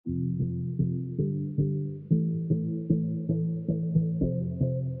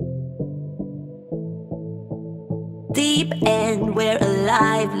Deep end, we're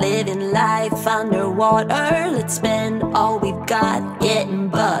alive, living life underwater. Let's spend all we've got getting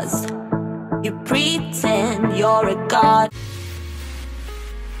buzzed. You pretend you're a god.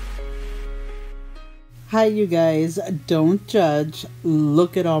 Hi you guys, don't judge.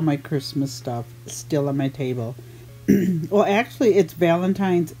 Look at all my Christmas stuff still on my table. Well, actually it's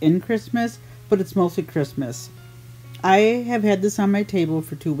Valentine's in Christmas, but it's mostly Christmas. I have had this on my table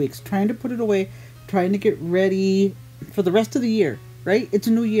for 2 weeks, trying to put it away, trying to get ready for the rest of the year, right? It's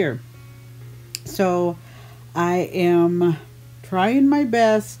a new year. So I am trying my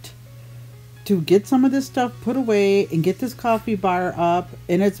best to get some of this stuff put away and get this coffee bar up,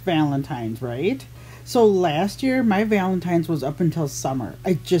 and it's Valentine's, right? So last year my Valentine's was up until summer.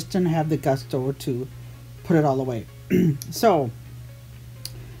 I just didn't have the gusto to put it all away. So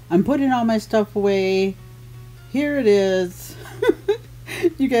I'm putting all my stuff away. Here it is.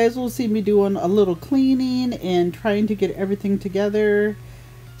 You guys will see me doing a little cleaning and trying to get everything together.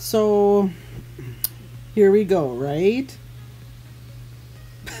 So here we go, right?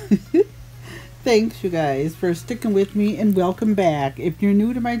 Thanks you guys for sticking with me, and welcome back. If you're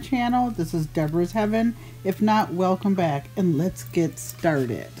new to my channel, this is Deborah's Heaven. If not, welcome back, and let's get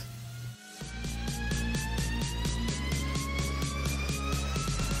started.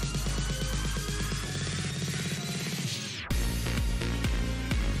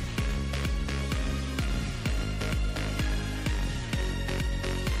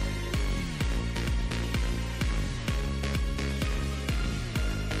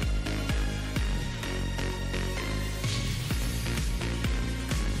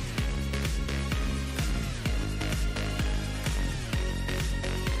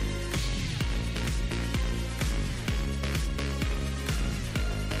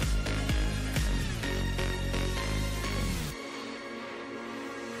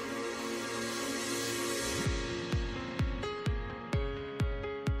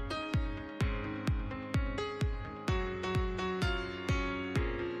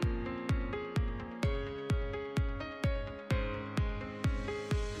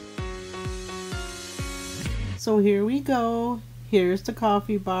 So here we go. Here's the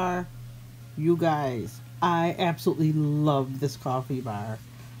coffee bar. You guys, I absolutely love this coffee bar.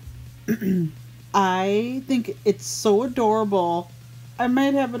 I think it's so adorable. I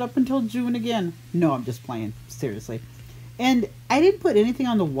might have it up until June again. No, I'm just playing. Seriously. And I didn't put anything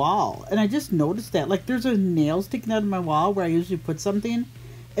on the wall. And I just noticed that. Like, there's a nail sticking out of my wall where I usually put something.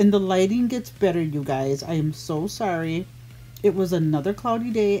 And the lighting gets better, you guys. I am so sorry. It was another cloudy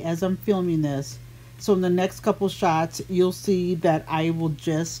day as I'm filming this. So in the next couple shots, you'll see that I will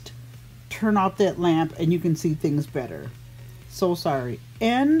just turn off that lamp and you can see things better. So sorry.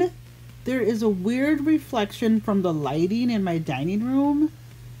 And there is a weird reflection from the lighting in my dining room.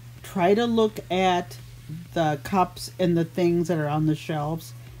 Try to look at the cups and the things that are on the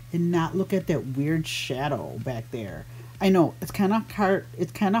shelves and not look at that weird shadow back there. I know it's kind of hard.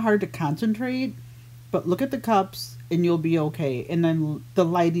 It's kind of hard to concentrate, but look at the cups and you'll be okay. And then the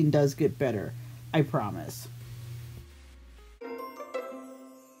lighting does get better. I promise.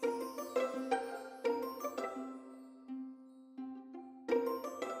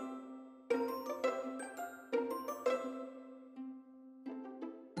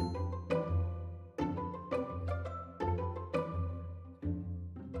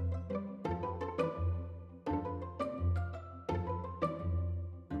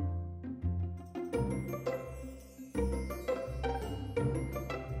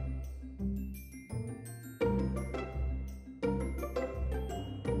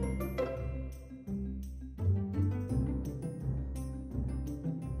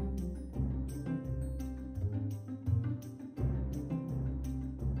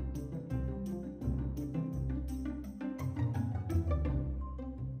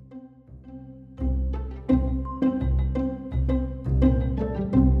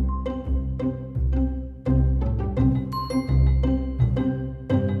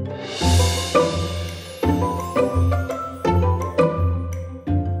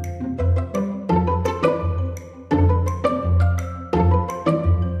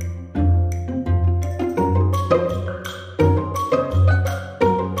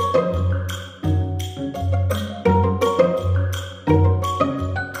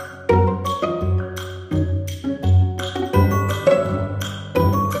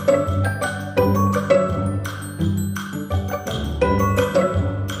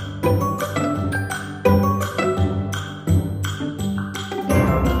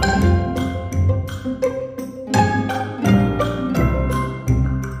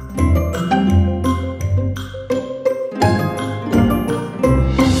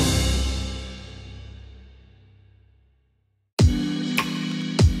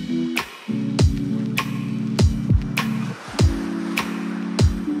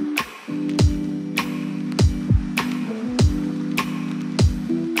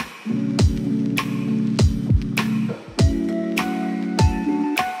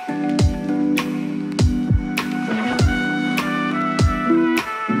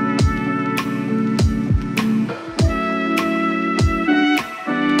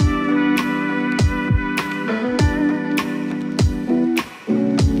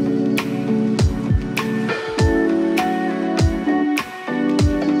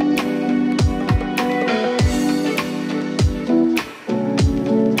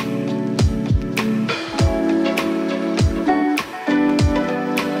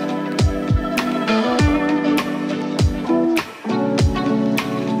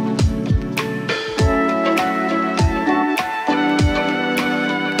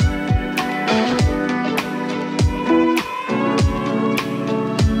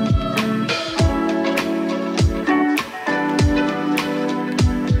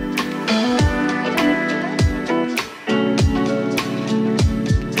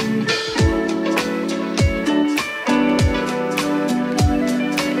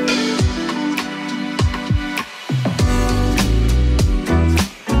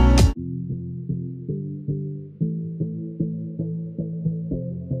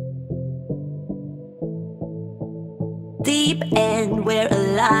 we're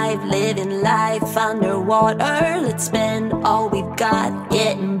alive, living life underwater. Let's spend all we've got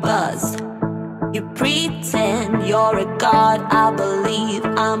getting buzzed. You pretend you're a god, I believe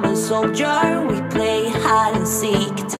I'm a soldier. We play hide and seek.